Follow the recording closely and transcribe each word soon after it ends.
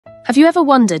Have you ever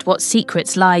wondered what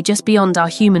secrets lie just beyond our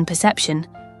human perception?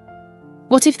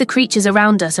 What if the creatures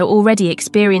around us are already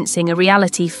experiencing a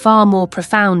reality far more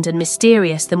profound and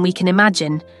mysterious than we can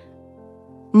imagine?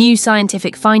 New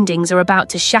scientific findings are about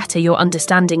to shatter your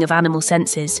understanding of animal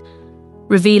senses,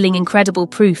 revealing incredible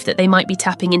proof that they might be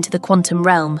tapping into the quantum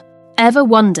realm. Ever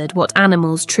wondered what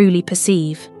animals truly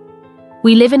perceive?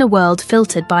 We live in a world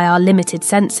filtered by our limited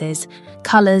senses,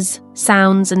 colours,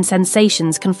 sounds, and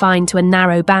sensations confined to a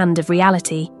narrow band of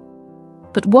reality.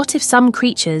 But what if some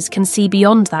creatures can see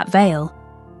beyond that veil?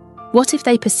 What if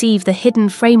they perceive the hidden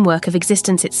framework of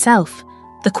existence itself,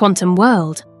 the quantum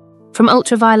world? From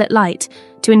ultraviolet light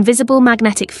to invisible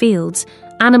magnetic fields,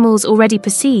 animals already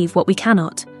perceive what we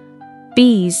cannot.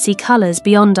 Bees see colours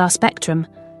beyond our spectrum.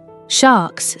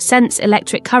 Sharks sense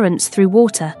electric currents through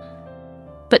water.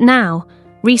 But now,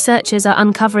 researchers are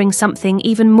uncovering something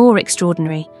even more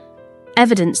extraordinary: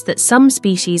 evidence that some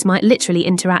species might literally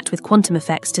interact with quantum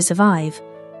effects to survive.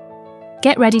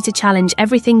 Get ready to challenge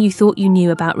everything you thought you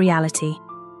knew about reality.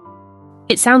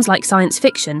 It sounds like science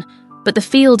fiction, but the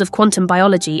field of quantum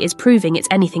biology is proving it's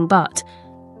anything but.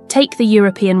 Take the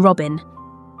European robin.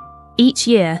 Each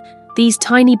year, these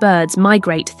tiny birds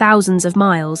migrate thousands of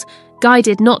miles,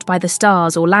 guided not by the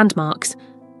stars or landmarks,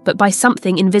 but by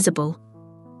something invisible.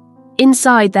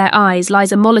 Inside their eyes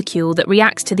lies a molecule that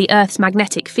reacts to the Earth's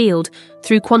magnetic field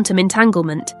through quantum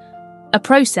entanglement, a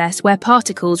process where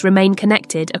particles remain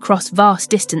connected across vast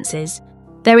distances.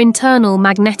 Their internal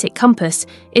magnetic compass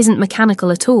isn't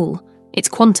mechanical at all, it's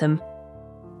quantum.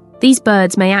 These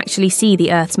birds may actually see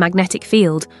the Earth's magnetic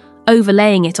field,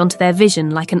 overlaying it onto their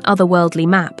vision like an otherworldly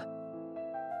map.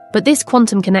 But this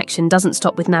quantum connection doesn't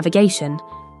stop with navigation.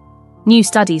 New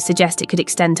studies suggest it could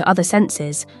extend to other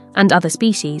senses and other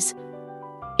species.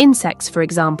 Insects, for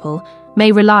example,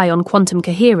 may rely on quantum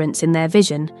coherence in their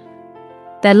vision.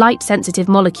 Their light-sensitive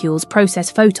molecules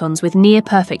process photons with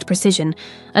near-perfect precision,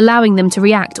 allowing them to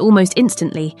react almost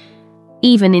instantly,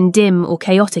 even in dim or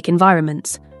chaotic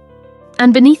environments.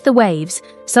 And beneath the waves,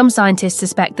 some scientists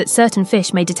suspect that certain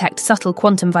fish may detect subtle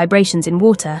quantum vibrations in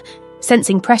water,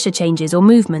 sensing pressure changes or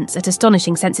movements at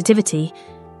astonishing sensitivity.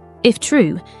 If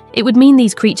true, it would mean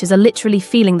these creatures are literally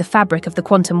feeling the fabric of the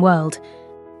quantum world.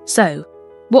 So,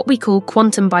 what we call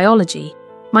quantum biology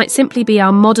might simply be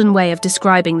our modern way of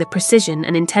describing the precision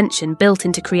and intention built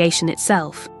into creation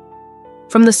itself.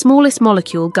 From the smallest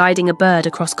molecule guiding a bird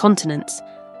across continents,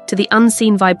 to the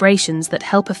unseen vibrations that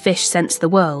help a fish sense the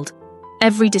world,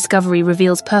 every discovery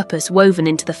reveals purpose woven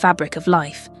into the fabric of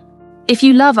life. If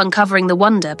you love uncovering the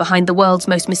wonder behind the world's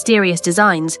most mysterious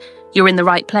designs, you're in the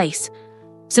right place.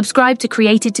 Subscribe to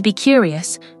Created to be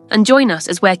Curious and join us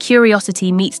as where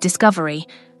curiosity meets discovery,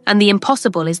 and the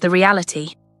impossible is the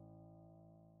reality.